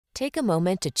Take a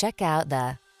moment to check out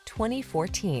the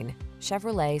 2014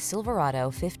 Chevrolet Silverado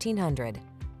 1500.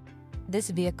 This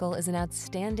vehicle is an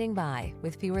outstanding buy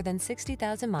with fewer than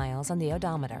 60,000 miles on the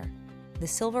odometer. The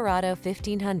Silverado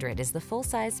 1500 is the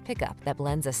full-size pickup that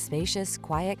blends a spacious,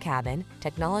 quiet cabin,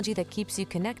 technology that keeps you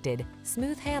connected,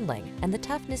 smooth handling, and the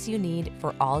toughness you need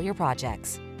for all your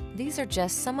projects. These are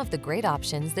just some of the great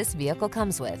options this vehicle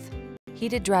comes with: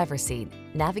 heated driver's seat,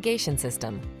 navigation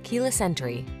system, keyless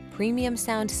entry, premium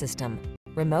sound system,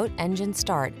 remote engine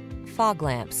start, fog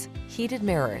lamps, heated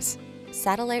mirrors,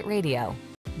 satellite radio,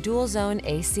 dual zone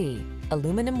AC,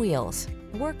 aluminum wheels.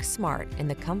 Work smart in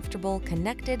the comfortable,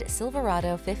 connected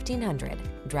Silverado 1500.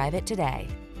 Drive it today.